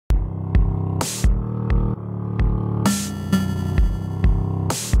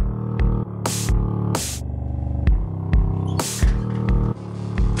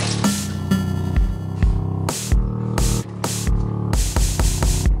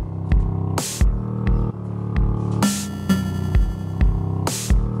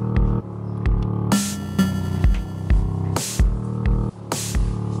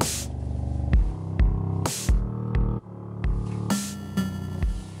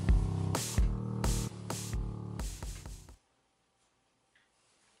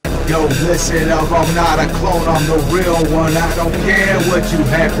Yo, listen up, I'm not a clone, I'm the real one. I don't care what you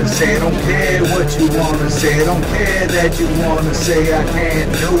have to say, I don't care what you wanna say, I don't care that you wanna say I can't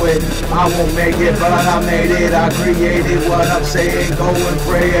do it. I won't make it, but I made it, I created what I'm saying. Go and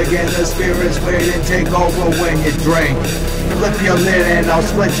pray again, the spirit's waiting, take over when you drink. Flip your lid and I'll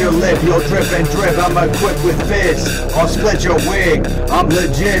split your lip. You'll drip and drip, I'm equipped with fists. I'll split your wig, I'm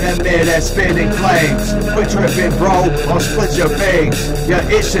legitimate at spitting flames. Quit tripping, bro, I'll split your face. Your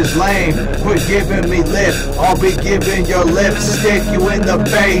ish is lame, quit giving me lip. I'll be giving your lipstick you in the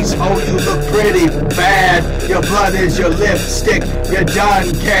face. Oh, you look pretty bad, your blood is your lipstick. You're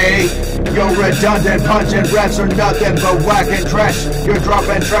done, K. You're redundant, punching reps are nothing but whacking trash. You're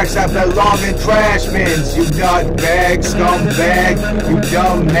dropping tracks that belong in trash bins. You nutbag, scumbag, you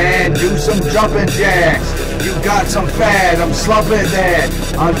dumb man, do some jumping jacks. You got some fat, I'm slumping that.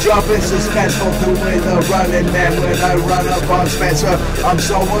 I'm jumping suspenseful, doing the running man. When I run up on Spencer, I'm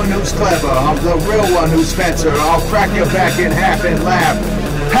someone who's clever. I'm the real one who's Spencer. I'll crack your back in half and laugh.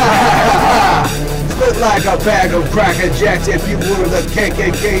 Ha ha ha ha! Split like a bag of Cracker Jacks. If you were the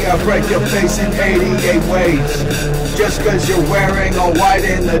KKK, I'd break your face in 88 ways. Just cause you're wearing a white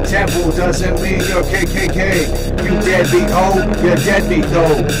in the temple doesn't mean you're KKK. You deadbeat hoe, you're deadbeat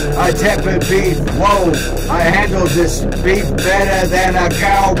though. I temper beef, whoa. I handle this beef better than a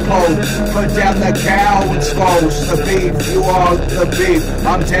cow poke. Put down the cow and squash the beef, you are the beef.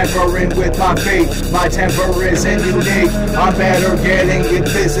 I'm tempering with my feet, my temper isn't unique. I'm better getting it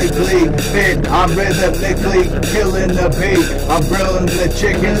physically fit. I'm rhythmically killing the beat. I'm grilling the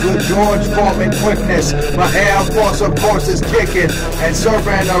chickens with George Foreman quickness. My Air Force of course is kicking and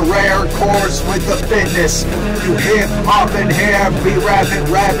serving a rare course with the fitness. You hip hop and hair, be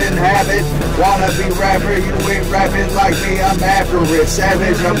rapping, have it. Wanna be rapper, you ain't rapping like me, I'm after it.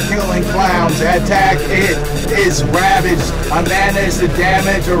 Savage, I'm killing clowns, attack it is ravaged. I manage to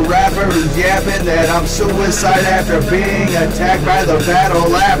damage a rapper who's yapping that I'm suicide after being attacked by the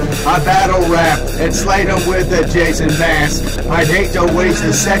battle app. I battle rap and slay them with a Jason mask. I'd hate to waste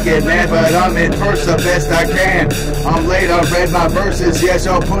a second, man, but I'm in first the best I can. I'm late, I read my verses, yes,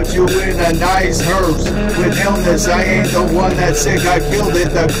 I'll put you in a nice hearse. With illness, I ain't the one that's sick, I killed it.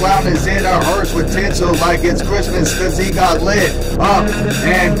 The clown is in a hearse with tinsel like it's Christmas, cause he got lit up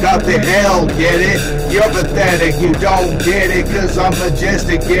and got the L, get it? You're pathetic, you don't get it, cause I'm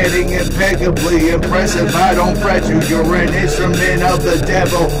majestic, getting impeccably impressive. I don't fret you, you're an instrument of the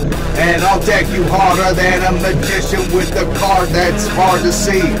devil, and I'll deck you harder than a magician with the card that's hard to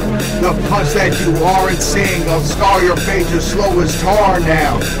see. The punch that you aren't seeing, I'll scar your face as slow as tar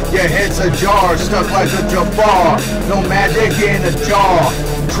now. Your head's ajar, stuck like a Jafar. No magic in a jar.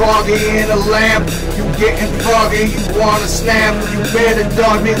 Troggy in a lamp, you getting froggy, you wanna snap. You better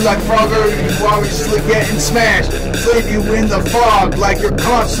dog me like Frogger, you obviously getting smashed. Leave you in the fog like you're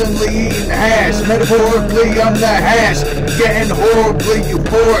constantly eating hash. Metaphorically, I'm the hash, getting horribly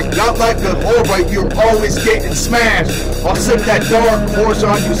euphoric. Not like a whore, but you're always getting smashed. I'll sit that dark horse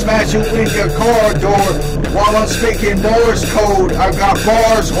on you, smash you in your car door. While I'm speaking Morse code, I got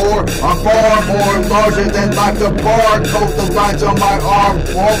bars, whore. I'm far more larger than like the barcode. The lines on my arm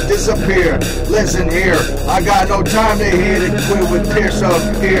won't disappear. Listen here, I got no time to hear to quit with pierce of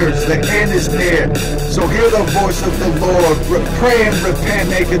ears. The end is near, so hear the voice of the Lord. Pray and repent,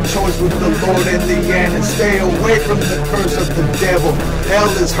 make a choice with the Lord in the end, and stay away from the curse of the devil. Hell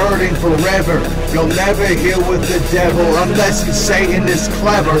is hurting forever. You'll never hear with the devil unless you Satan is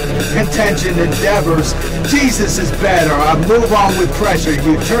clever. Contention endeavors. Jesus is better. I move on with pressure.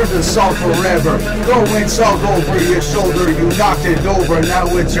 You turn to salt forever. Throw insult over your shoulder. You knocked it over. Now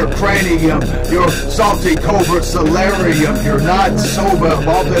it's your cranium. Your salty covert solarium. You're not sober.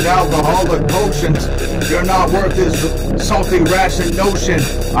 Malted alcoholic potions. You're not worth this salty ration notion.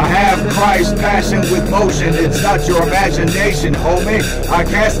 I have Christ's passion with motion. It's not your imagination, homie. I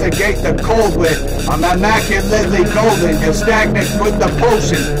castigate the cold with. I'm immaculately golden. You're stagnant with the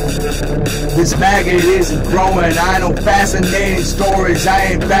potion. This maggot isn't growing. I know fascinating stories.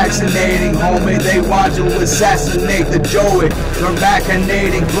 I ain't vaccinating, homie. They want to assassinate the Joey. They're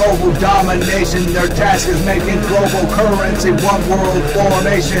machinating global domination. Their task is making global currency. One world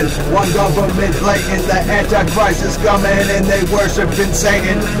formation. One government blatant. The Antichrist is coming and they worshiping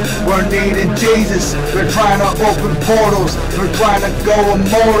Satan. We're needing Jesus. We're trying to open portals. We're trying to go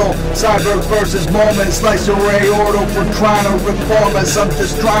immortal. Cypher versus moment. Slice your aorta. We're trying to reform us. I'm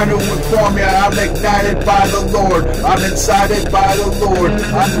just trying to inform you. I'm ignited by the Lord. I'm incited by the Lord.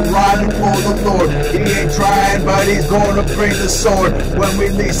 I'm rhyming for the Lord. He ain't trying, but he's gonna bring the sword. when we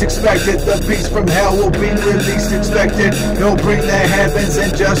least expect it. The beast from hell will be released expected. He'll bring the heavens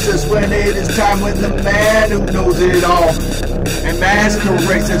and justice when it is time, when the man who knows it all and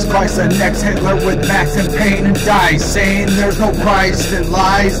masquerades as Christ, the next Hitler with max and pain and dice, saying there's no Christ and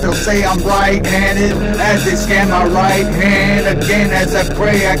lies. They'll say I'm right-handed as they scan my right hand. Again, as I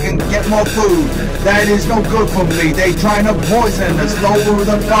pray I can get more food. That is no good for me. They trying to poison us, lower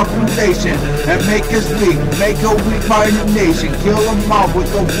the population and make us weak, make a weak-minded nation, kill them off with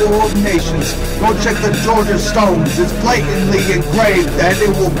the war of nations. Go check the Georgia Stones, it's blatantly engraved that it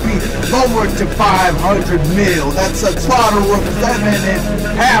will be lowered to 500 mil. That's a slaughter of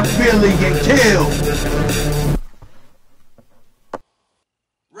 7.5 billion killed.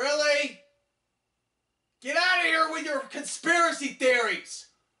 Really? Get out of here with your conspiracy theories.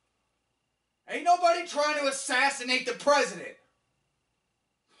 Ain't nobody trying to assassinate the president.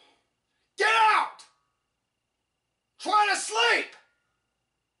 Get out! Trying to sleep!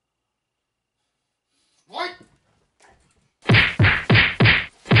 What?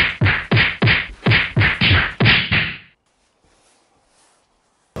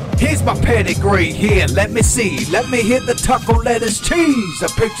 Here's my pedigree, here, let me see. Let me hit the taco lettuce cheese. A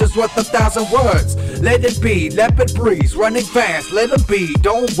picture's worth 1,000 words. Let it be, leopard breeze, running fast, let them be.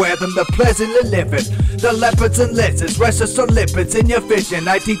 Don't wear them, they're pleasantly living. The leopards and lizards, restless on lipids in your vision.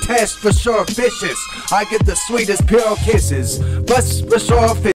 I detest for sure fishes. I get the sweetest pure kisses, but for sure